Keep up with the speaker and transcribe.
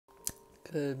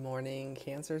Good morning,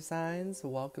 Cancer signs.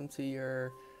 Welcome to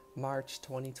your March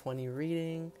 2020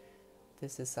 reading.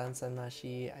 This is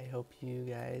Sansanmashi. I hope you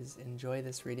guys enjoy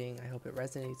this reading. I hope it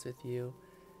resonates with you.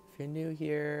 If you're new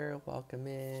here, welcome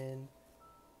in.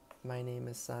 My name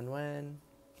is Son Nguyen.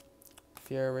 If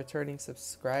you're a returning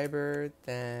subscriber,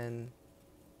 then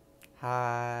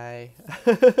hi.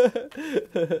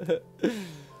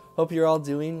 Hope you're all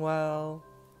doing well.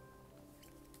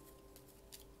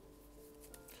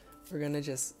 We're going to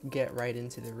just get right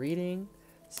into the reading.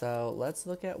 So let's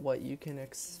look at what you can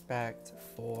expect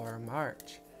for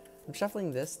March. I'm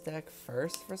shuffling this deck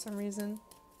first for some reason,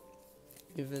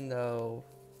 even though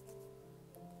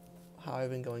how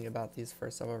I've been going about these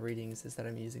first several readings is that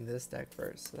I'm using this deck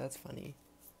first. So that's funny.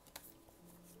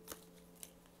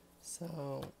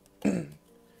 So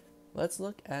let's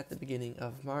look at the beginning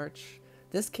of March.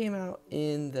 This came out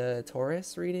in the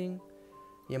Taurus reading.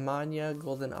 Yamanya,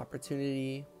 golden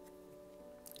opportunity.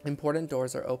 Important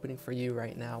doors are opening for you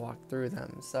right now. Walk through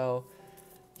them. So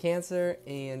Cancer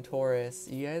and Taurus,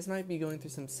 you guys might be going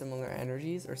through some similar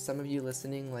energies, or some of you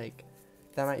listening, like,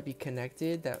 that might be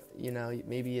connected, that, you know,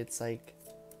 maybe it's like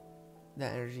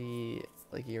that energy,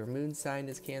 like your moon sign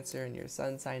is Cancer and your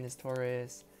sun sign is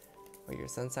Taurus, or your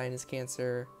sun sign is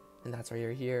Cancer and that's why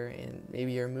you're here, and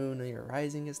maybe your moon or your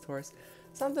rising is Taurus,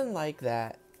 something like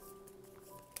that.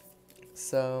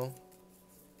 So,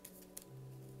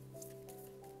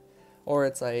 or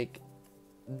it's like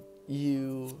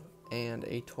you and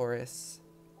a Taurus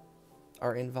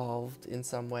are involved in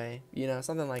some way, you know,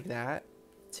 something like that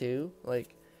too.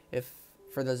 Like, if,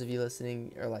 for those of you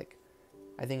listening, or like,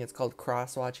 I think it's called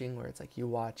cross watching, where it's like you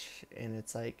watch and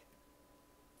it's like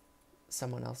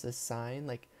someone else's sign.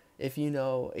 Like, if you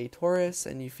know a Taurus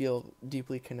and you feel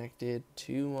deeply connected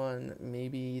to one,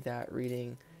 maybe that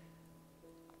reading,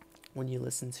 when you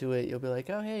listen to it, you'll be like,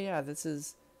 oh hey, yeah, this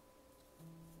has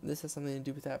something to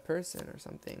do with that person or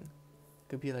something.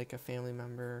 Could be like a family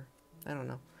member. I don't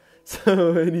know.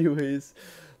 So anyways,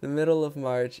 the middle of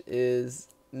March is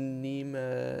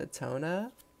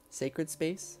Nematona, sacred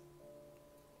space.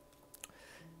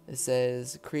 It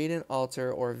says, create an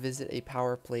altar or visit a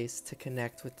power place to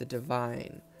connect with the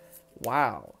divine.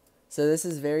 Wow. So this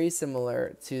is very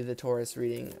similar to the Taurus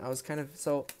reading. I was kind of,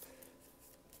 so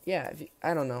yeah,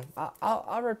 I don't know.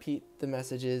 I'll repeat the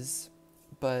messages,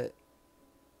 but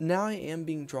now I am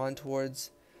being drawn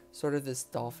towards sort of this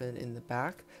dolphin in the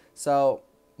back. So,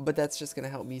 but that's just going to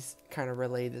help me kind of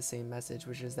relay the same message,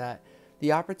 which is that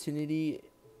the opportunity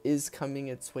is coming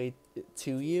its way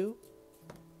to you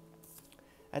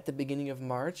at the beginning of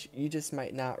March. You just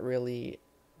might not really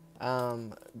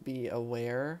be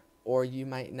aware, or you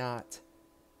might not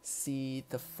see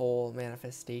the full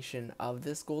manifestation of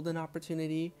this golden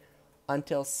opportunity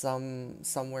until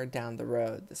somewhere down the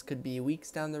road. This could be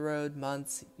weeks down the road,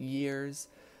 months, years.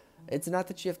 It's not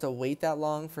that you have to wait that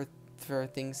long for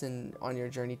things on your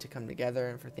journey to come together,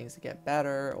 and for things to get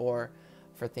better, or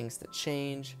for things to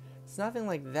change. It's nothing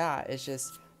like that. It's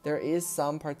just there is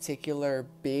some particular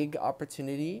big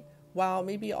opportunity, while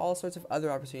maybe all sorts of other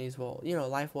opportunities will, you know,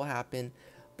 life will happen,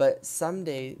 but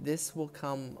someday this will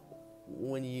come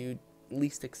when you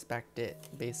least expect it,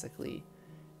 basically.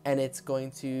 And it's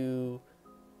going to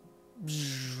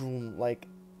like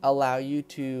allow you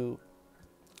to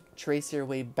trace your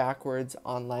way backwards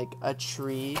on like a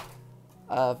tree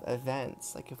of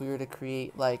events. Like, if we were to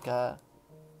create like a,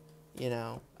 you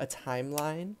know, a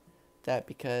timeline, that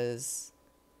because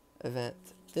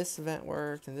this event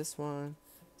worked and this one,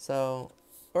 so,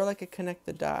 or like a connect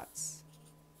the dots.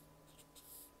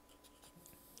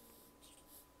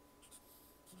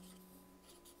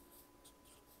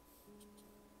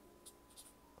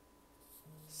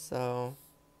 So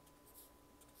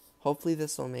hopefully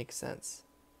this will make sense.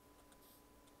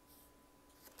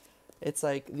 It's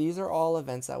like, these are all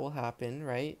events that will happen,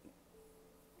 right?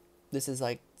 This is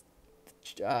like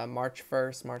March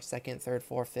 1st, March 2nd, 3rd,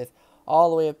 4th, 5th, all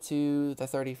the way up to the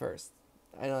 31st.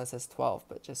 I know it says 12,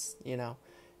 but just, you know.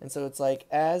 And so it's like,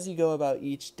 as you go about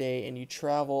each day and you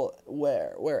travel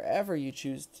wherever you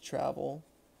choose to travel,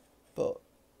 but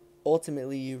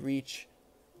ultimately you reach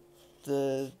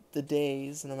the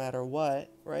days no matter what,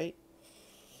 right?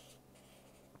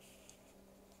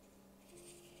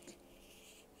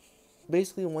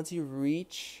 Basically, once you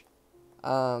reach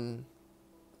Yamanya's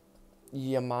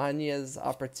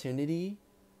opportunity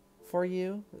for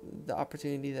you, the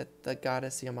opportunity that the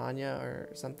goddess Yamanya or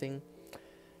something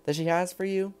that she has for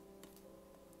you,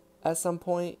 at some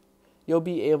point you'll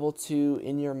be able to,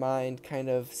 in your mind, kind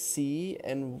of see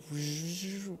and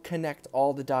connect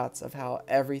all the dots of how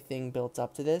everything built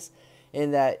up to this,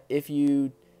 and that if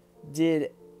you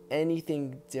did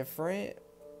anything different,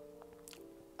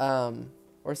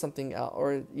 or something else,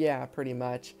 or yeah, pretty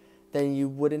much, then you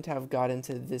wouldn't have gotten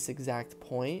to this exact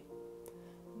point.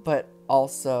 But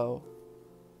also,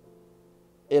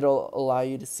 it'll allow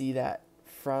you to see that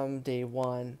from day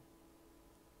one,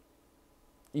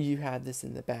 you had this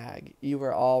in the bag. You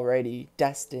were already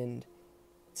destined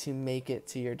to make it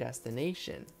to your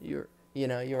destination. You're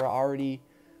already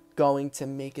going to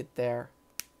make it there.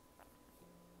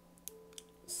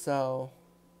 So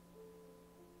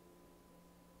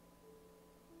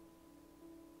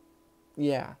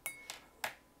yeah.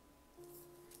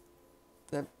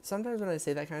 Sometimes when I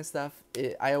say that kind of stuff,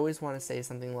 I always want to say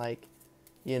something like,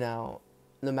 no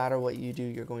matter what you do,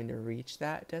 you're going to reach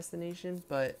that destination.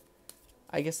 But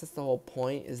I guess that's the whole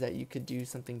point, is that you could do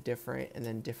something different and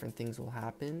then different things will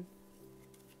happen.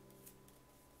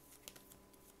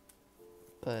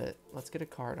 But let's get a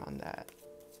card on that.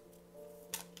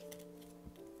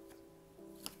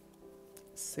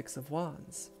 Six of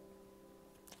Wands.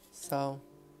 So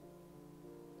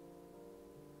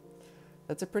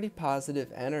that's a pretty positive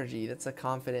energy. That's a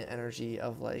confident energy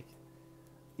of like,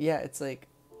 yeah, it's like,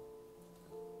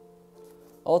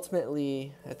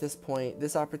 ultimately, at this point,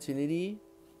 this opportunity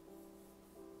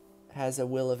has a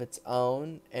will of its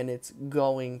own, and it's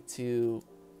going to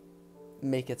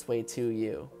make its way to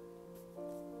you.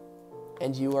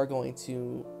 And you are going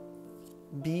to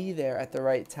be there at the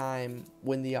right time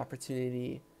when the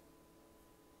opportunity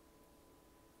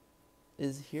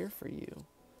is here for you.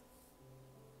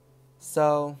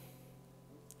 So,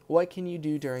 what can you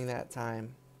do during that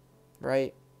time,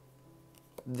 right?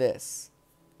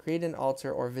 Create an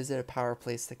altar or visit a power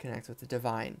place to connect with the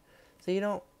divine. So you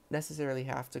don't necessarily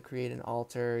have to create an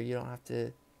altar. You don't have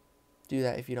to do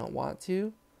that if you don't want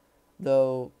to.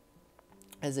 Though,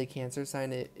 as a Cancer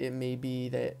sign, it may be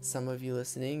that some of you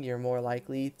listening, you're more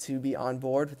likely to be on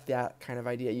board with that kind of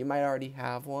idea. You might already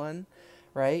have one,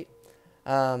 right?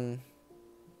 Things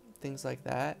like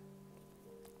that.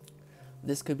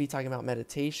 This could be talking about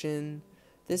meditation.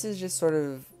 This is just sort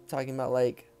of talking about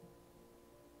like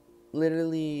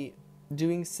literally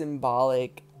doing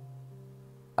symbolic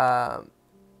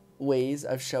ways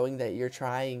of showing that you're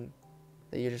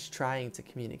just trying to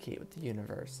communicate with the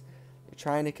universe. You're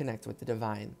trying to connect with the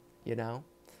divine, So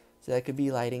that could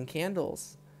be lighting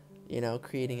candles,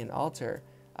 creating an altar,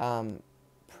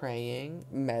 praying,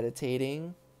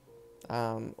 meditating,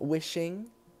 wishing,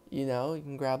 you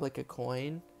can grab like a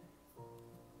coin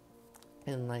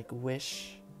and like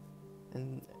wish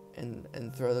and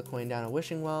throw the coin down a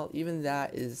wishing well. Even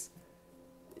that is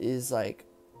like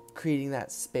creating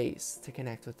that space to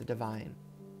connect with the divine,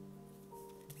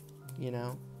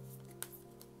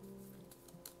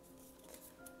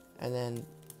 and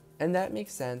that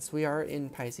makes sense. We are in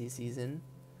Pisces season,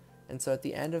 and so at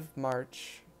the end of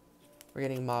March we're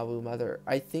getting Mawu, Mother.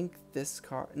 I think this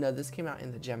came out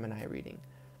in the Gemini reading.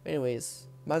 But anyways,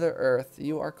 Mother Earth,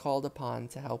 you are called upon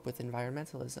to help with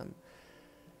environmentalism.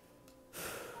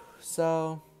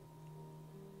 So,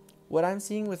 what I'm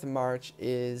seeing with March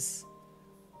is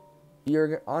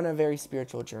you're on a very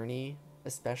spiritual journey,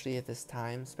 especially at this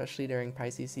time, especially during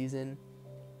Pisces season.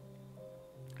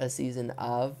 A season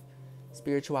of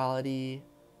spirituality,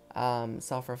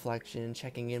 self-reflection,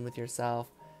 checking in with yourself,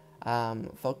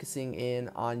 focusing in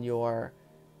on your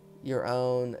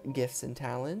own gifts and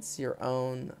talents, your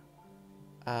own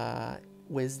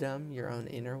wisdom, your own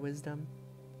inner wisdom.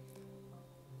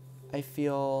 I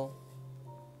feel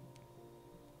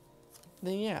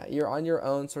then you're on your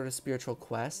own sort of spiritual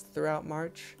quest throughout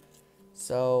March.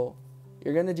 So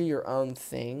you're going to do your own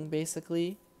thing,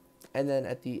 basically. And then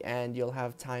at the end, you'll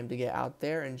have time to get out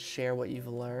there and share what you've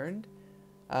learned.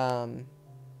 Or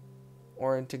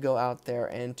to go out there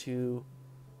and to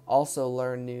also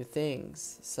learn new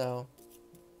things. So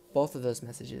both of those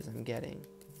messages I'm getting.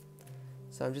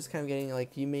 So I'm just kind of getting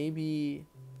like, you may be...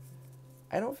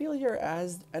 I don't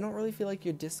really feel like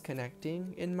you're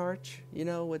disconnecting in March,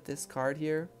 with this card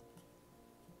here.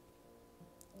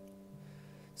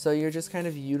 So you're just kind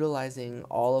of utilizing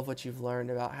all of what you've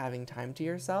learned about having time to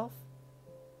yourself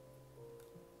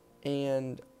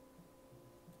and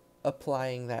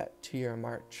applying that to your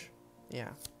March.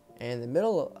 Yeah. And in the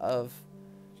middle of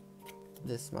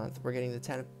this month, we're getting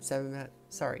the Seven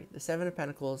of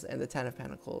Pentacles and the Ten of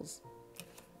Pentacles.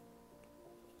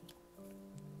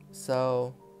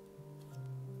 So,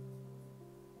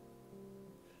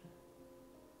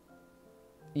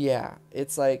 yeah,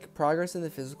 it's like progress in the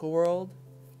physical world.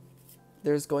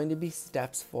 There's going to be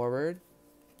steps forward,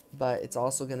 but it's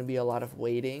also going to be a lot of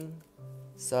waiting.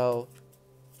 So,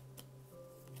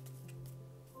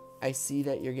 I see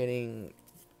that you're getting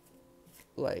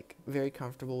like very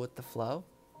comfortable with the flow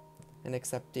and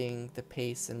accepting the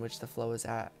pace in which the flow is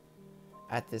at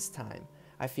this time.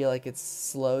 I feel like it's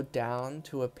slowed down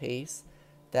to a pace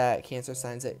that Cancer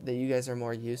signs that you guys are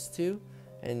more used to.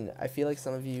 And I feel like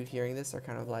some of you hearing this are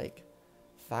kind of like,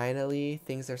 finally,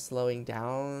 things are slowing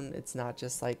down. It's not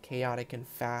just like chaotic and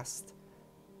fast.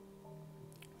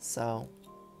 So,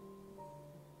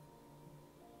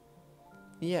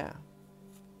 yeah.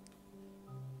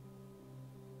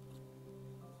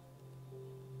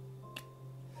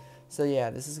 So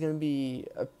yeah, this is going to be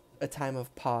a time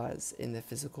of pause in the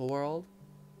physical world.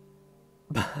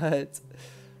 But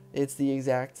it's the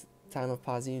exact time of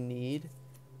pause you need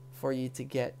for you to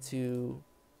get to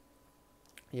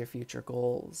your future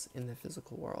goals in the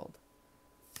physical world.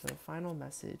 So final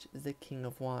message is the King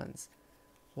of Wands.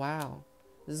 Wow,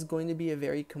 this is going to be a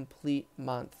very complete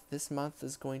month. This month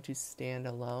is going to stand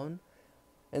alone.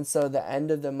 And so the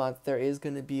end of the month, there is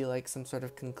going to be like some sort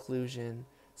of conclusion,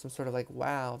 some sort of like,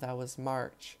 wow, that was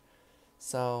March.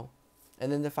 So,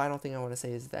 and then the final thing I want to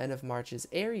say is the end of March is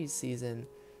Aries season.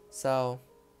 So,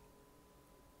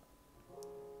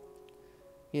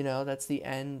 you know, that's the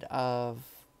end of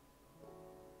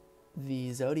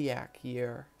the zodiac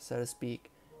year, so to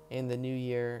speak, and the new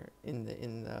year in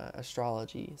the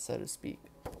astrology, so to speak.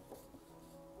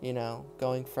 You know,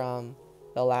 going from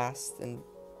the last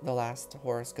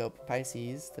horoscope,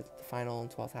 Pisces, the final and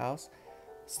 12th house,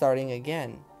 starting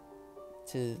again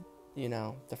to, you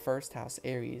know, the first house,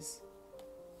 Aries,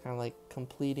 kind of like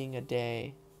completing a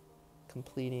day,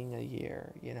 completing a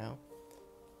year, you know,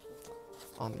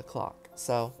 on the clock.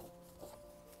 So,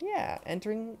 yeah,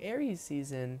 entering Aries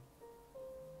season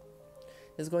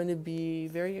is going to be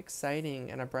very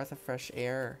exciting and a breath of fresh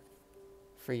air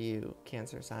for you,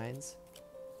 Cancer signs.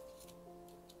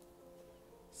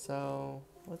 So,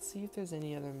 let's see if there's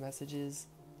any other messages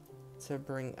to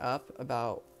bring up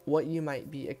about what you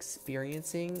might be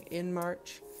experiencing in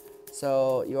March.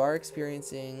 So, you are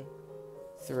experiencing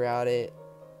throughout it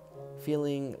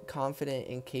feeling confident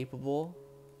and capable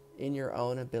in your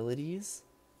own abilities,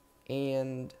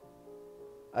 and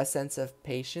a sense of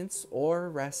patience or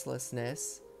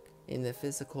restlessness in the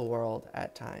physical world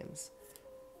at times.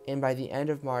 And by the end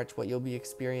of March, what you'll be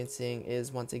experiencing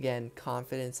is, once again,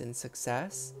 confidence in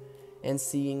success and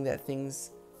seeing that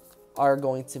things are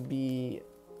going to be,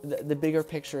 the bigger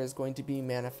picture is going to be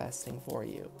manifesting for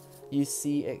you. You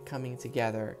see it coming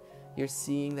together. You're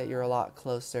seeing that you're a lot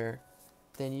closer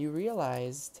than you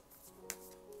realized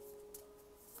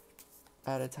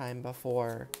at a time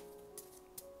before.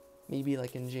 Maybe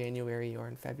like in January or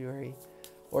in February,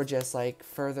 or just like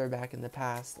further back in the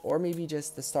past, or maybe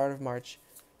just the start of March.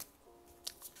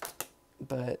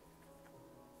 But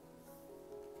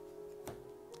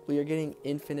we are getting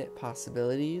infinite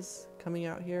possibilities coming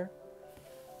out here.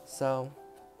 So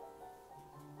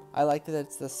I like that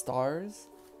it's the stars,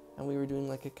 and we were doing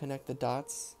like a connect the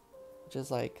dots, which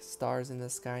is like stars in the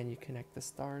sky and you connect the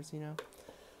stars, you know.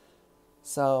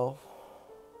 So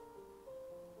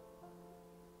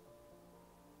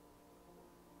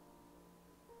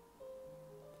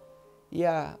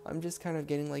yeah, I'm just kind of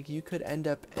getting like you could end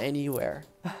up anywhere.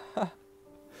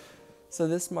 So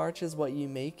this March is what you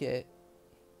make it.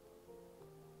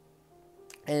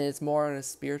 And it's more in a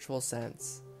spiritual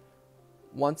sense.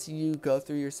 Once you go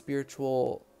through your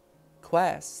spiritual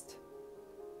quest,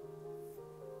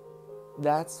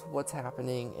 that's what's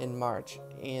happening in March.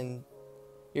 And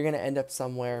you're going to end up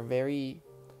somewhere very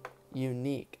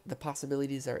unique. The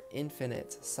possibilities are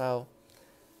infinite. So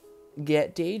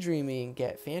get daydreaming,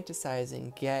 get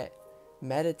fantasizing, get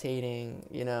meditating,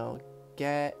 you know,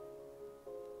 get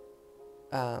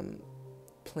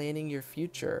planning your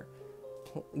future,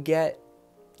 get,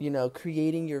 you know,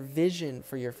 creating your vision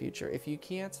for your future. If you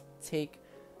can't take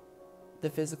the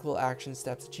physical action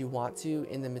steps that you want to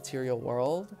in the material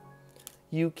world,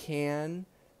 you can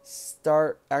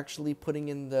start actually putting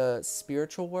in the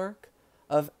spiritual work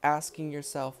of asking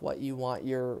yourself what you want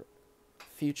your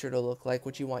future to look like,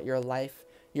 what you want your life,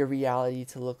 your reality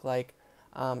to look like,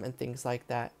 and things like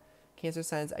that. Cancer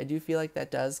signs, I do feel like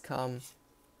that does come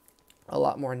a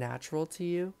lot more natural to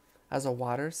you as a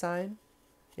water sign.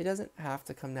 It doesn't have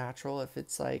to come natural if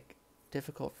it's like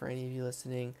difficult for any of you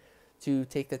listening to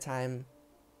take the time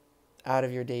out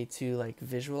of your day to like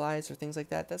visualize or things like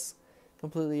that. That's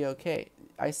completely okay.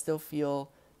 I still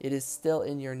feel it is still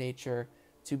in your nature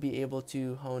to be able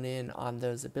to hone in on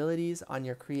those abilities, on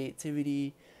your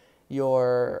creativity,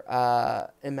 your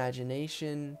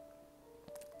imagination,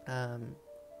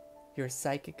 your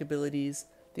psychic abilities.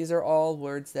 These are all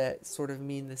words that sort of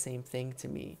mean the same thing to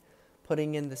me.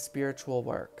 Putting in the spiritual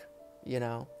work, you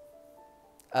know,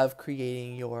 of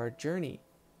creating your journey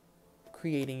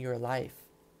creating your life.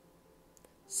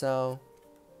 So,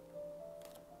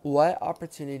 what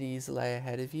opportunities lay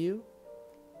ahead of you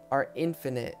are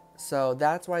infinite. So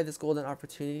that's why this golden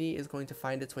opportunity is going to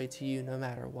find its way to you no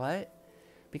matter what.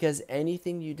 Because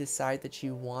anything you decide that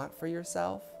you want for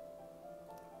yourself,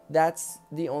 that's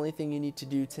the only thing you need to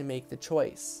do to make the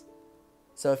choice.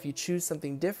 So if you choose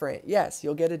something different, yes,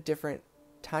 you'll get a different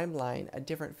timeline, a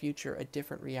different future, a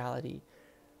different reality.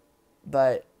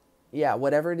 But yeah,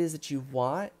 whatever it is that you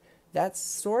want, that's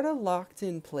sort of locked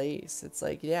in place. It's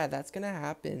like, yeah, that's going to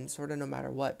happen sort of no matter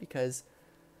what, because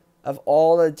of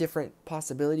all the different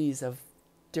possibilities of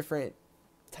different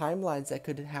timelines that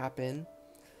could happen.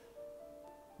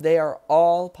 They are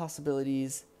all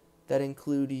possibilities that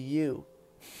include you.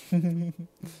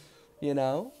 You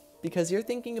know? Because you're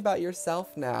thinking about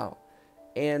yourself now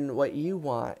and what you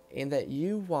want, and that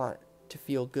you want to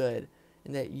feel good,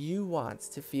 and that you want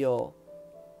to feel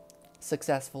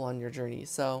successful on your journey.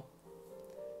 So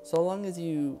long as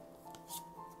you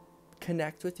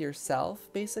connect with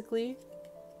yourself, basically,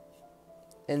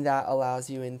 and that allows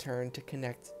you in turn to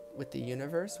connect with the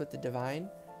universe, with the divine,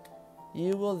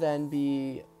 you will then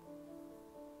be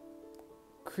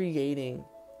creating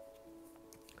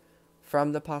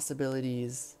from the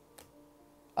possibilities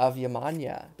of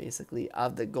Yamanya, basically,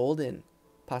 of the golden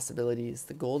possibilities,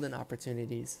 the golden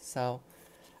opportunities. So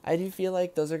I do feel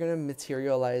like those are going to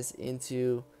materialize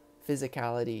into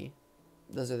physicality.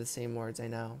 Those are the same words, I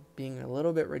know, being a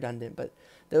little bit redundant, but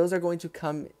those are going to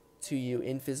come to you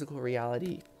in physical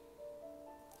reality,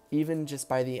 even just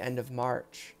by the end of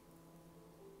March.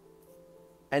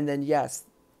 And then, yes,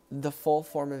 the full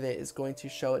form of it is going to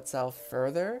show itself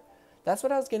further. That's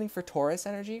what I was getting for Taurus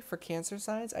energy. For Cancer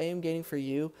signs, I am getting for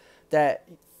you that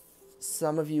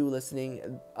some of you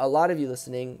listening, a lot of you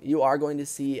listening, you are going to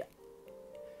see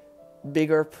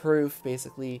bigger proof,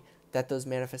 basically, that those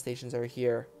manifestations are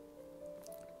here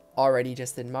already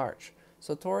just in March.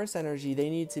 So Taurus energy, they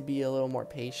need to be a little more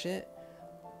patient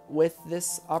with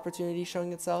this opportunity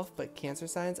showing itself. But Cancer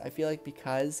signs, I feel like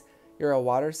because you're a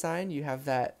water sign, you have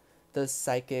those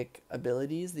psychic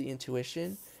abilities, the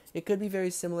intuition. It could be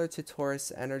very similar to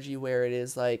Taurus energy, where it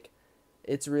is like,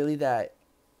 it's really that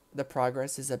the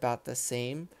progress is about the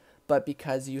same, but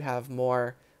because you have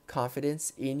more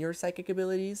confidence in your psychic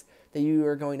abilities, that you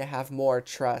are going to have more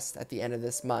trust at the end of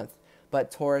this month. But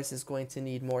Taurus is going to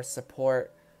need more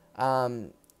support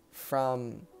from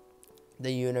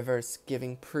the universe,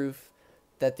 giving proof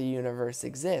that the universe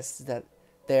exists, that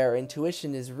their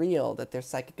intuition is real, that their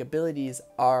psychic abilities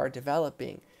are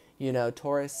developing. You know,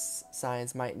 Taurus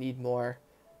signs might need more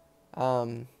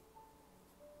time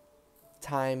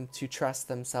to trust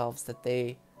themselves that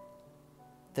they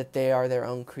are their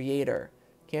own creator.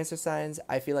 Cancer signs,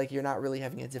 I feel like you're not really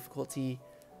having a difficult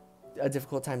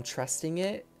time trusting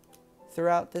it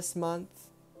throughout this month.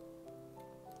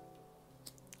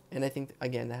 And I think,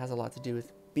 again, that has a lot to do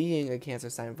with being a Cancer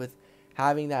sign, with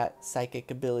having that psychic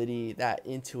ability, that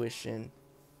intuition.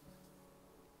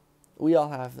 We all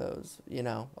have those, you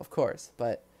know, of course,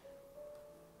 but,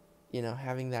 you know,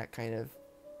 having that kind of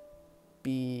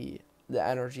be the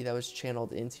energy that was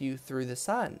channeled into you through the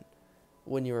sun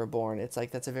when you were born. It's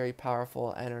like, that's a very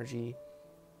powerful energy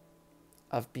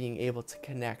of being able to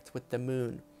connect with the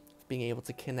moon, being able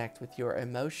to connect with your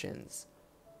emotions.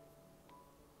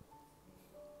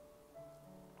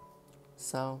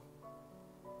 So,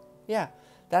 yeah,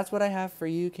 that's what I have for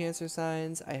you, Cancer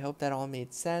signs. I hope that all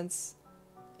made sense,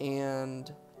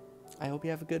 and I hope you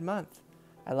have a good month.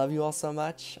 I love you all so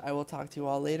much. I will talk to you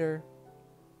all later.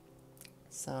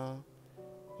 So,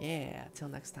 yeah, till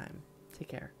next time. Take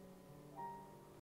care.